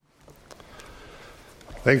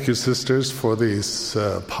Thank you, sisters, for these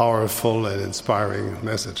powerful and inspiring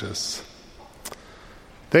messages.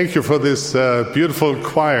 Thank you for this beautiful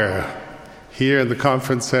choir here in the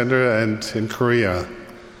conference center and in Korea.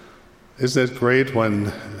 Isn't it great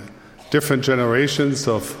when different generations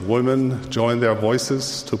of women join their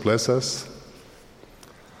voices to bless us?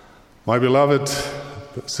 My beloved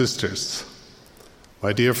sisters,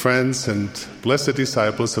 my dear friends and blessed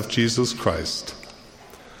disciples of Jesus Christ,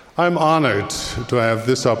 I'm honored to have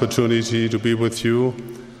this opportunity to be with you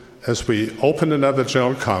as we open another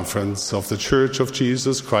General Conference of the Church of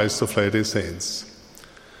Jesus Christ of Latter-day Saints.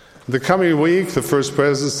 In the coming week, the First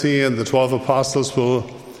Presidency and the 12 Apostles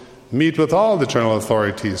will meet with all the general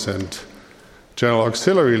authorities and general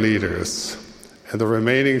auxiliary leaders, and the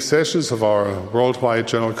remaining sessions of our worldwide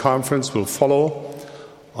General Conference will follow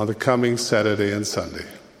on the coming Saturday and Sunday.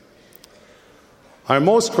 I'm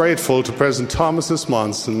most grateful to President Thomas S.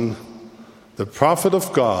 Monson, the prophet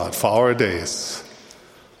of God for our days,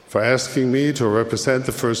 for asking me to represent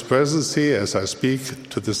the First Presidency as I speak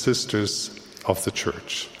to the sisters of the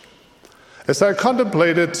Church. As I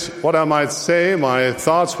contemplated what I might say, my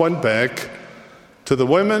thoughts went back to the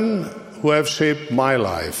women who have shaped my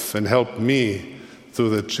life and helped me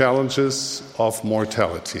through the challenges of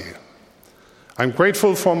mortality. I'm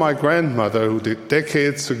grateful for my grandmother who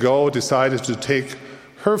decades ago decided to take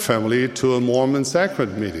her family to a Mormon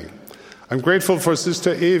sacrament meeting. I'm grateful for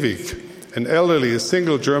Sister Ewig, an elderly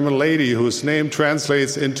single German lady whose name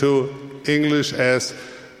translates into English as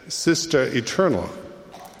Sister Eternal.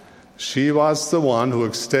 She was the one who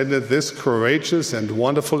extended this courageous and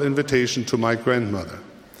wonderful invitation to my grandmother.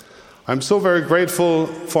 I'm so very grateful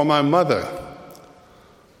for my mother,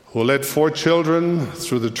 who led 4 children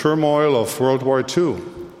through the turmoil of World War II.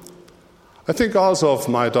 I think also of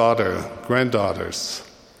my daughter, granddaughters,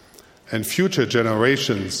 and future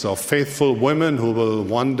generations of faithful women who will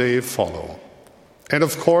one day follow. And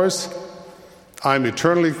of course, I'm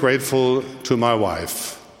eternally grateful to my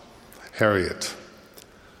wife, Harriet,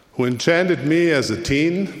 who enchanted me as a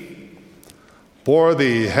teen, bore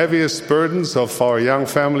the heaviest burdens of our young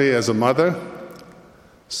family as a mother,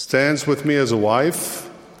 stands with me as a wife,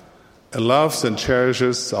 and loves and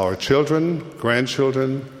cherishes our children,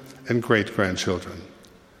 grandchildren, and great-grandchildren.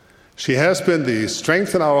 She has been the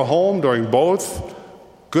strength in our home during both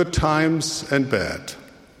good times and bad.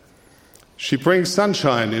 She brings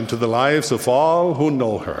sunshine into the lives of all who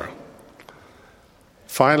know her.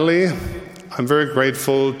 Finally, I'm very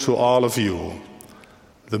grateful to all of you,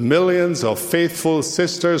 the millions of faithful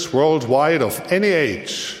sisters worldwide of any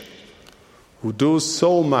age who do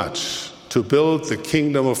so much to build the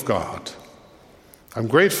kingdom of God. I'm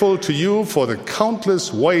grateful to you for the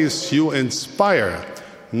countless ways you inspire,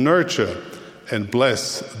 nurture, and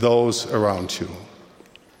bless those around you.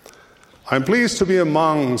 I'm pleased to be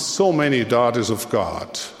among so many daughters of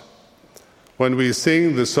God. When we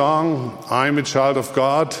sing the song, I'm a Child of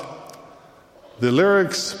God, the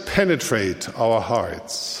lyrics penetrate our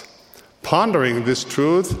hearts. Pondering this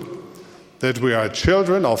truth, that we are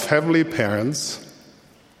children of heavenly parents,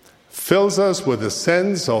 fills us with a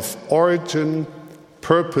sense of origin,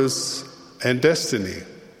 purpose, and destiny.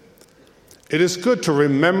 It is good to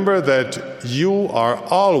remember that you are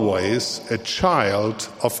always a child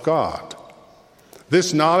of God.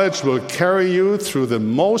 This knowledge will carry you through the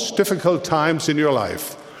most difficult times in your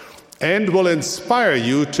life and will inspire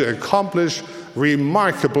you to accomplish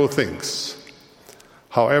remarkable things.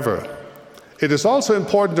 However, it is also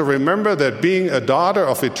important to remember that being a daughter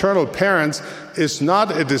of eternal parents is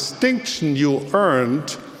not a distinction you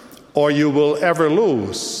earned or you will ever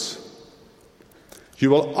lose.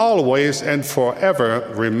 You will always and forever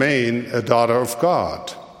remain a daughter of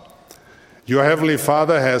God. Your Heavenly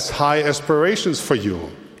Father has high aspirations for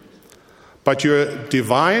you, but your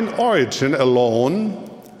divine origin alone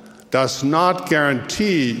does not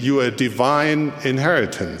guarantee you a divine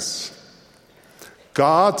inheritance.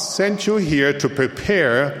 God sent you here to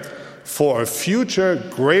prepare for a future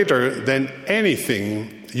greater than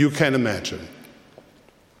anything you can imagine.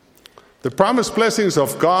 The promised blessings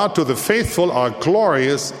of God to the faithful are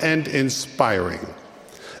glorious and inspiring.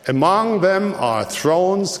 Among them are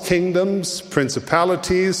thrones, kingdoms,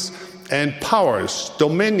 principalities, and powers,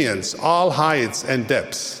 dominions, all heights and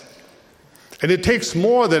depths. And it takes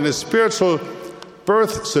more than a spiritual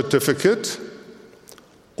birth certificate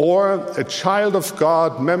or a Child of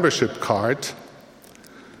God membership card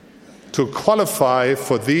to qualify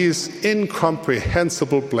for these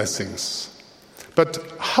incomprehensible blessings. But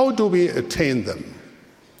how do we attain them?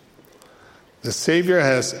 The Savior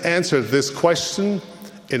has answered this question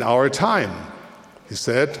in our time. He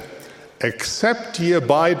said, Except ye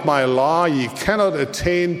abide my law, ye cannot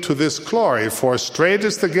attain to this glory. For strait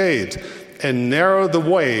is the gate, and narrow the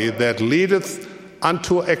way that leadeth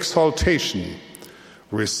unto exaltation.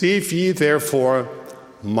 Receive ye therefore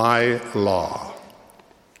my law.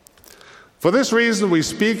 For this reason we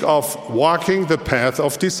speak of walking the path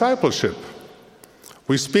of discipleship.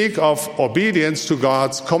 We speak of obedience to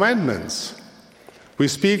God's commandments. We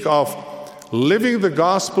speak of living the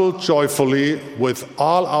gospel joyfully with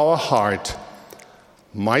all our heart,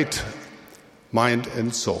 might, mind,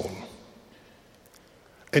 and soul.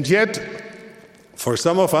 And yet, for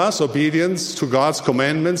some of us, obedience to God's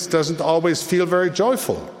commandments doesn't always feel very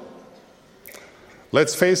joyful.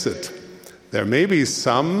 Let's face it, there may be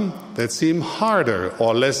some that seem harder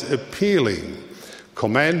or less appealing.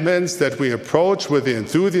 Commandments that we approach with the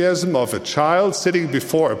enthusiasm of a child sitting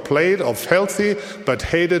before a plate of healthy but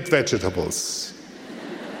hated vegetables.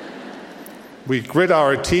 We grit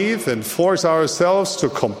our teeth and force ourselves to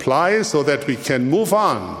comply so that we can move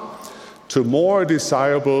on to more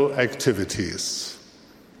desirable activities.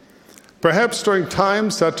 Perhaps during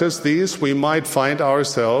times such as these, we might find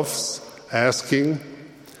ourselves asking,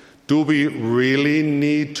 do we really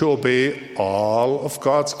need to obey all of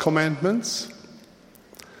God's commandments?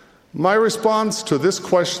 My response to this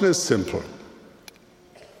question is simple.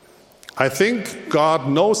 I think God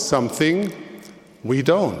knows something we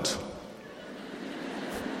don't.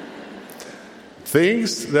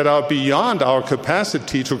 Things that are beyond our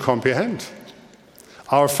capacity to comprehend.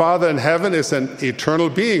 Our Father in heaven is an eternal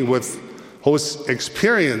being with whose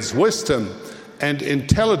experience, wisdom, and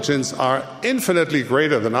intelligence are infinitely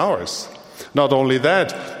greater than ours. Not only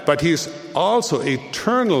that, but He's also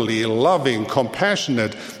eternally loving,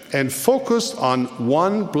 compassionate, and focused on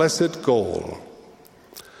one blessed goal: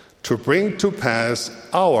 to bring to pass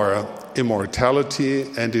our immortality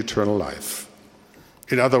and eternal life.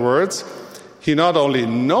 In other words, He not only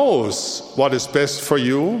knows what is best for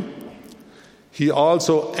you, He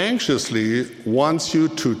also anxiously wants you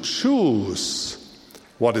to choose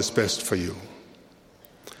what is best for you.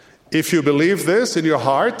 If you believe this in your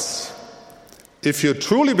hearts, if you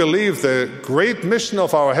truly believe the great mission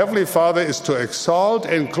of our Heavenly Father is to exalt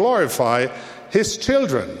and glorify His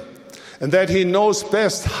children, and that He knows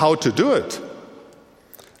best how to do it,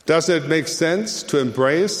 does it make sense to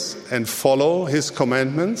embrace and follow His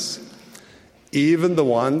commandments, even the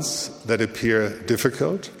ones that appear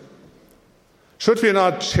difficult? Should we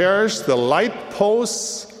not cherish the light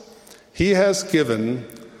posts He has given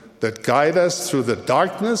that guide us through the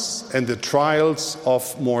darkness and the trials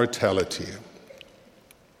of mortality?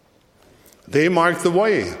 They mark the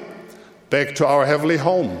way back to our heavenly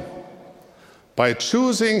home. By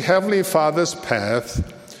choosing Heavenly Father's path,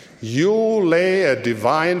 you lay a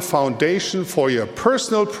divine foundation for your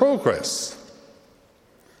personal progress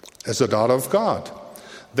as a daughter of God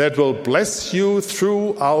that will bless you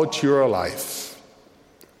throughout your life.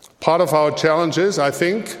 Part of our challenge is, I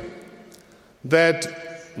think, that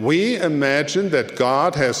we imagine that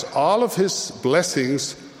God has all of His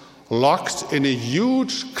blessings locked in a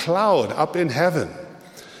huge cloud up in heaven,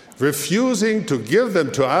 refusing to give them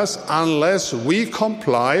to us unless we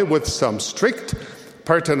comply with some strict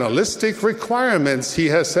paternalistic requirements He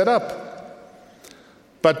has set up.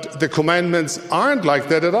 But the commandments aren't like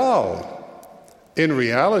that at all. In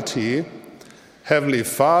reality, Heavenly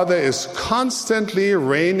Father is constantly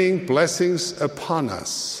raining blessings upon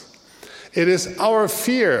us. It is our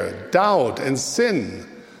fear, doubt, and sin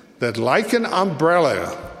that, like an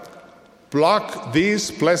umbrella, block these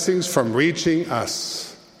blessings from reaching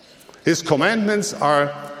us. His commandments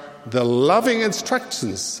are the loving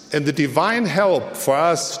instructions and the divine help for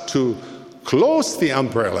us to close the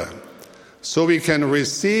umbrella so we can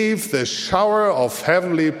receive the shower of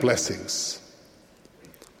heavenly blessings.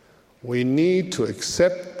 We need to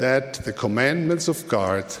accept that the commandments of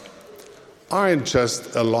God aren't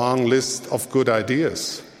just a long list of good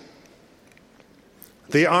ideas.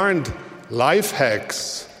 They aren't life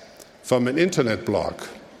hacks from an internet blog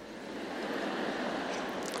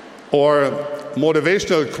or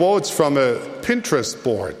motivational quotes from a Pinterest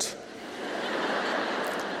board.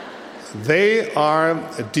 They are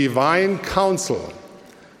divine counsel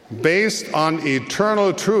based on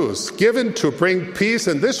eternal truths given to bring peace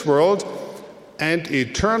in this world and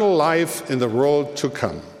eternal life in the world to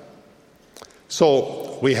come.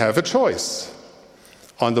 So we have a choice.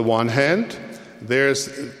 On the one hand, there's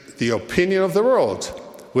the opinion of the world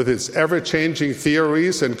with its ever-changing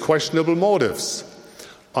theories and questionable motives.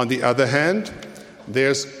 On the other hand,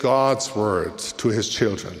 there's God's word to His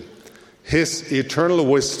children, His eternal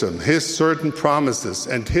wisdom, His certain promises,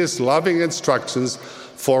 and His loving instructions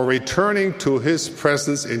for returning to his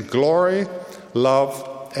presence in glory,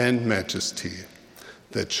 love, and majesty.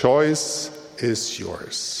 The choice is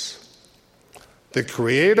yours. The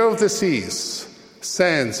creator of the seas,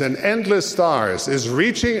 sands, and endless stars is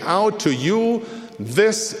reaching out to you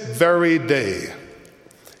this very day.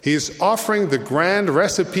 He is offering the grand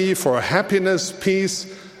recipe for happiness, peace,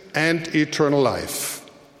 and eternal life.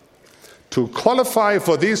 To qualify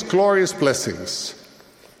for these glorious blessings,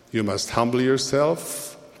 you must humble yourself,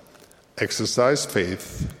 exercise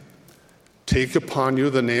faith, take upon you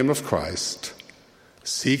the name of Christ,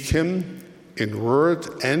 seek him in word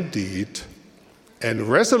and deed, and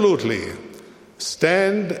resolutely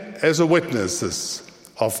stand as a witnesses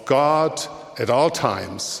of God at all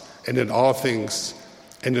times and in all things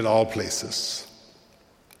and in all places.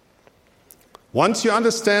 Once you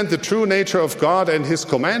understand the true nature of God and his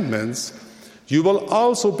commandments, you will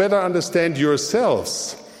also better understand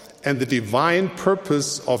yourselves and the divine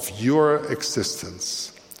purpose of your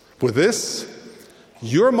existence. With this,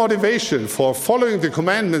 your motivation for following the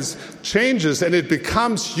commandments changes, and it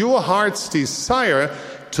becomes your heart's desire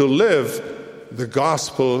to live the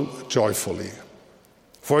gospel joyfully.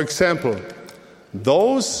 For example,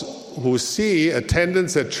 those who see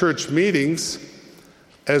attendance at church meetings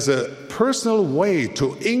as a personal way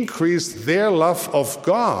to increase their love of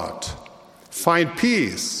God, find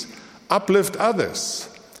peace, uplift others,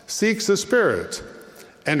 seek the Spirit,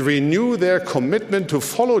 and renew their commitment to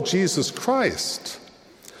follow Jesus Christ,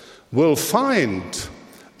 will find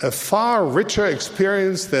a far richer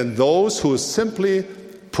experience than those who simply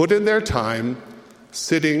put in their time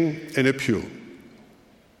sitting in a pew.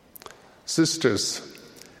 Sisters,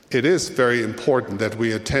 it is very important that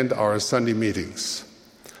we attend our Sunday meetings,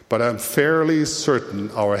 but I'm fairly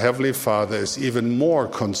certain our Heavenly Father is even more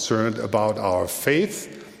concerned about our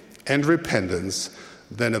faith and repentance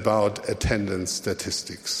than about attendance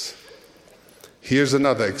statistics. Here's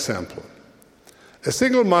another example. A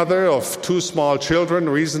single mother of 2 small children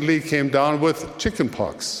recently came down with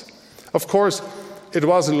chickenpox. Of course, it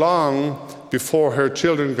wasn't long before her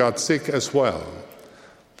children got sick as well.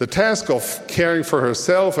 The task of caring for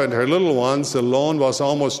herself and her little ones alone was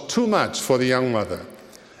almost too much for the young mother.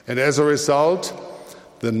 And as a result,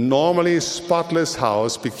 the normally spotless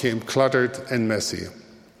house became cluttered and messy.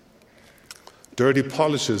 Dirty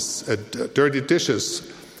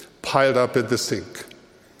dishes piled up in the sink,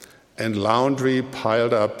 and laundry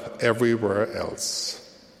piled up everywhere else.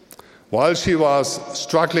 While she was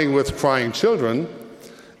struggling with crying children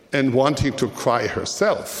and wanting to cry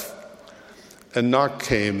herself, a knock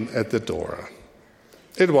came at the door.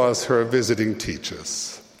 It was her visiting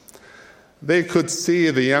teachers. They could see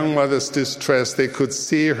the young mother's distress. They could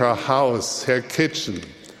see her house, her kitchen.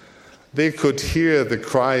 They could hear the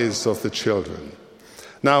cries of the children.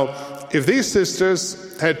 Now, if these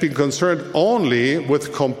sisters had been concerned only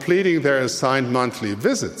with completing their assigned monthly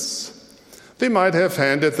visits, they might have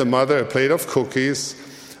handed the mother a plate of cookies,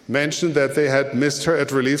 mentioned that they had missed her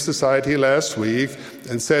at Relief Society last week,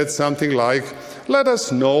 and said something like, "Let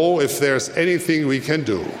us know if there's anything we can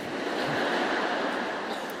do."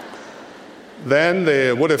 Then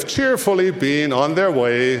they would have cheerfully been on their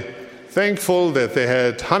way, thankful that they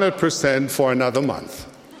had 100% for another month.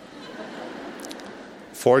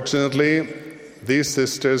 Fortunately, these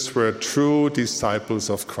sisters were true disciples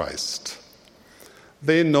of Christ.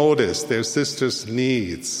 They noticed their sisters'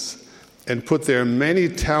 needs and put their many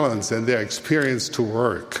talents and their experience to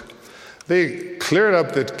work. They cleared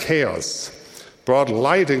up the chaos, brought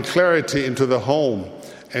light and clarity into the home,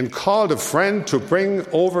 and called a friend to bring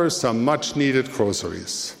over some much-needed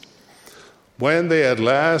groceries. When they at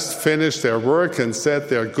last finished their work and said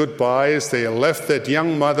their goodbyes, they left that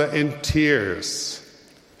young mother in tears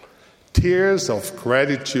of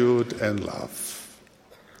gratitude and love.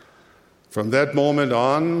 From that moment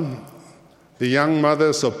on, the young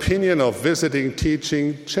mother's opinion of visiting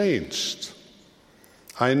teaching changed.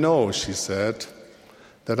 "I know," she said,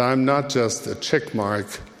 "that I'm not just a check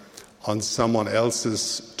mark on someone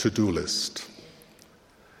else's to-do list."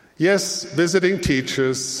 Yes, visiting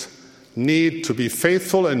teachers need to be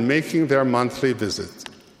faithful in making their monthly visit,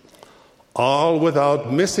 all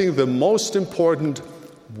without missing the most important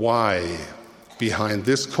why behind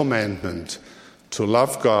this commandment to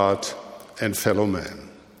love God and fellow men.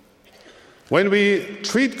 When we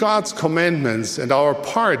treat God's commandments and our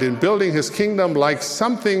part in building his kingdom like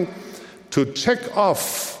something to check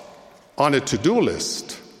off on a to-do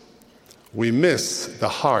list, we miss the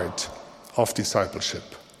heart of discipleship.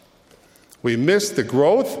 We miss the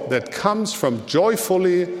growth that comes from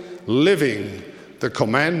joyfully living the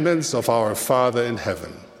commandments of our Father in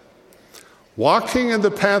heaven. Walking in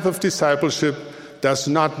the path of discipleship does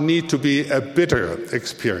not need to be a bitter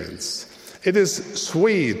experience. It is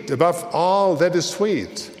sweet above all that is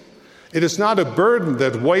sweet. It is not a burden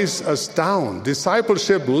that weighs us down.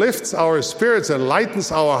 Discipleship lifts our spirits and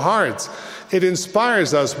lightens our hearts. It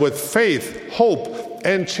inspires us with faith, hope,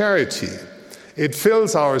 and charity. It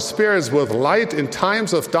fills our spirits with light in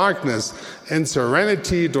times of darkness and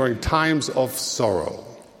serenity during times of sorrow.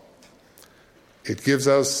 It gives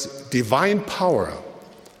us divine power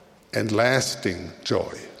and lasting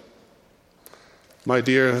joy. My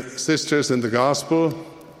dear sisters in the gospel,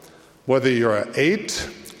 whether you're 8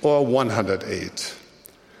 or 108,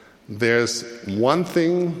 there's one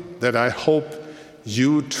thing that I hope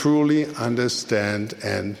you truly understand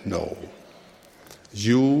and know.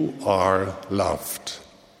 You are loved.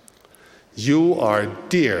 You are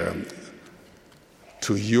dear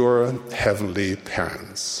to your heavenly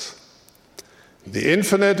parents. The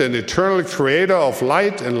infinite and eternal creator of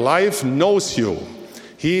light and life knows you.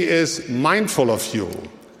 He is mindful of you.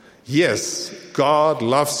 Yes, God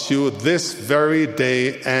loves you this very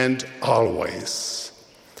day and always.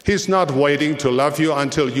 He's not waiting to love you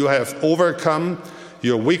until you have overcome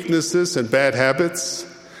your weaknesses and bad habits.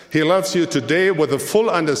 He loves you today with a full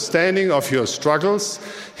understanding of your struggles.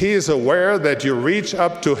 He is aware that you reach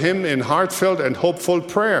up to him in heartfelt and hopeful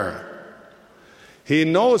prayer. He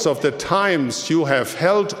knows of the times you have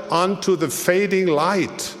held onto the fading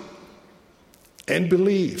light and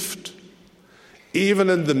believed, even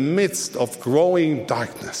in the midst of growing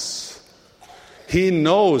darkness. He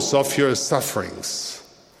knows of your sufferings.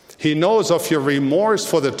 He knows of your remorse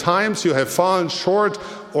for the times you have fallen short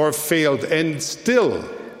or failed, and still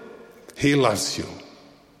he loves you.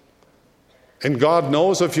 And God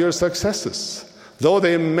knows of your successes, though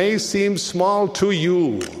they may seem small to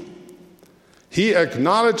you. He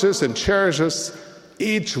acknowledges and cherishes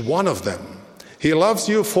each one of them. He loves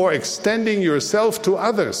you for extending yourself to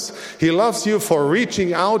others. He loves you for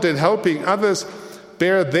reaching out and helping others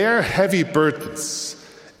bear their heavy burdens,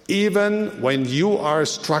 even when you are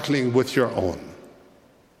struggling with your own.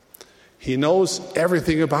 He knows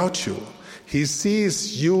everything about you. He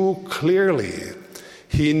sees you clearly.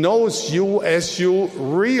 He knows you as you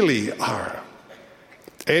really are.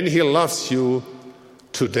 And he loves you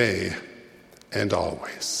today and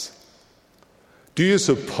always. Do you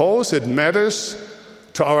suppose it matters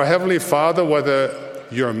to our Heavenly Father whether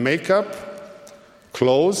your makeup,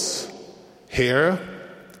 clothes, hair,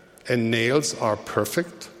 and nails are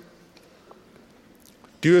perfect?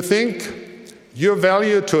 Do you think your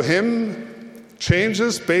value to him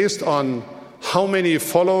changes based on how many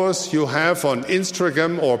followers you have on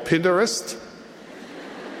Instagram or Pinterest?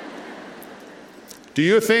 Do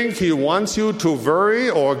you think he wants you to worry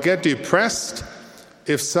or get depressed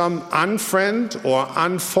if some unfriend or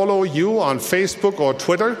unfollow you on Facebook or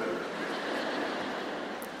Twitter?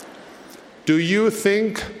 Do you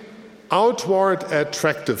think outward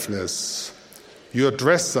attractiveness, your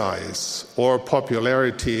dress size, or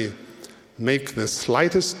popularity make the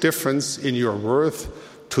slightest difference in your worth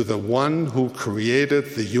to the one who created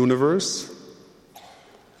the universe?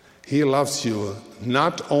 He loves you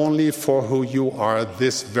not only for who you are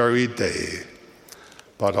this very day,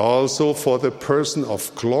 but also for the person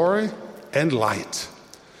of glory and light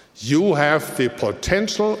you have the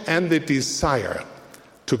potential and the desire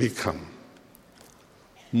to become.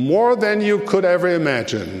 More than you could ever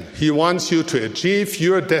imagine, he wants you to achieve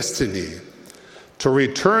your destiny, to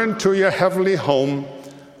return to your heavenly home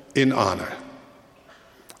in honor.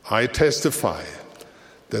 I testify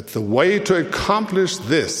that the way to accomplish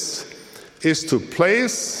this is to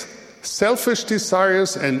place selfish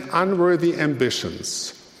desires and unworthy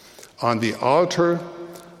ambitions on the altar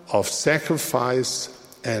of sacrifice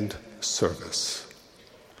and service.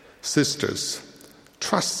 Sisters,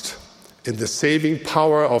 trust in the saving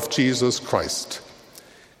power of Jesus Christ.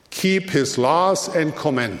 Keep his laws and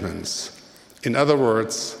commandments. In other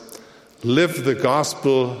words, live the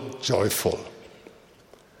gospel joyful.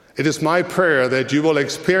 It is my prayer that you will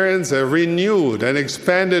experience a renewed and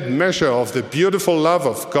expanded measure of the beautiful love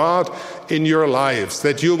of God in your lives,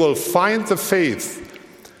 that you will find the faith,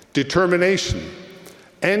 determination,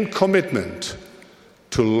 and commitment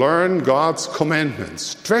to learn God's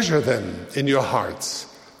commandments, treasure them in your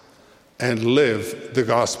hearts, and live the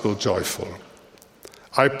gospel joyful.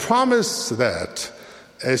 I promise that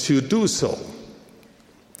as you do so,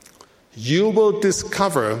 you will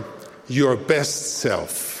discover your best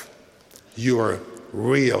self, your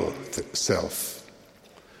real self.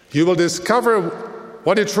 You will discover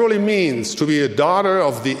what it truly means to be a daughter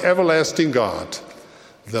of the everlasting God,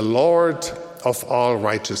 the Lord of all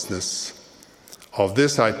righteousness. Of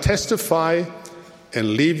this I testify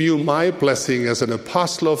and leave you my blessing as an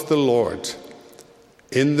apostle of the Lord.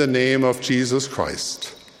 In the name of Jesus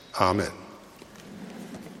Christ. Amen.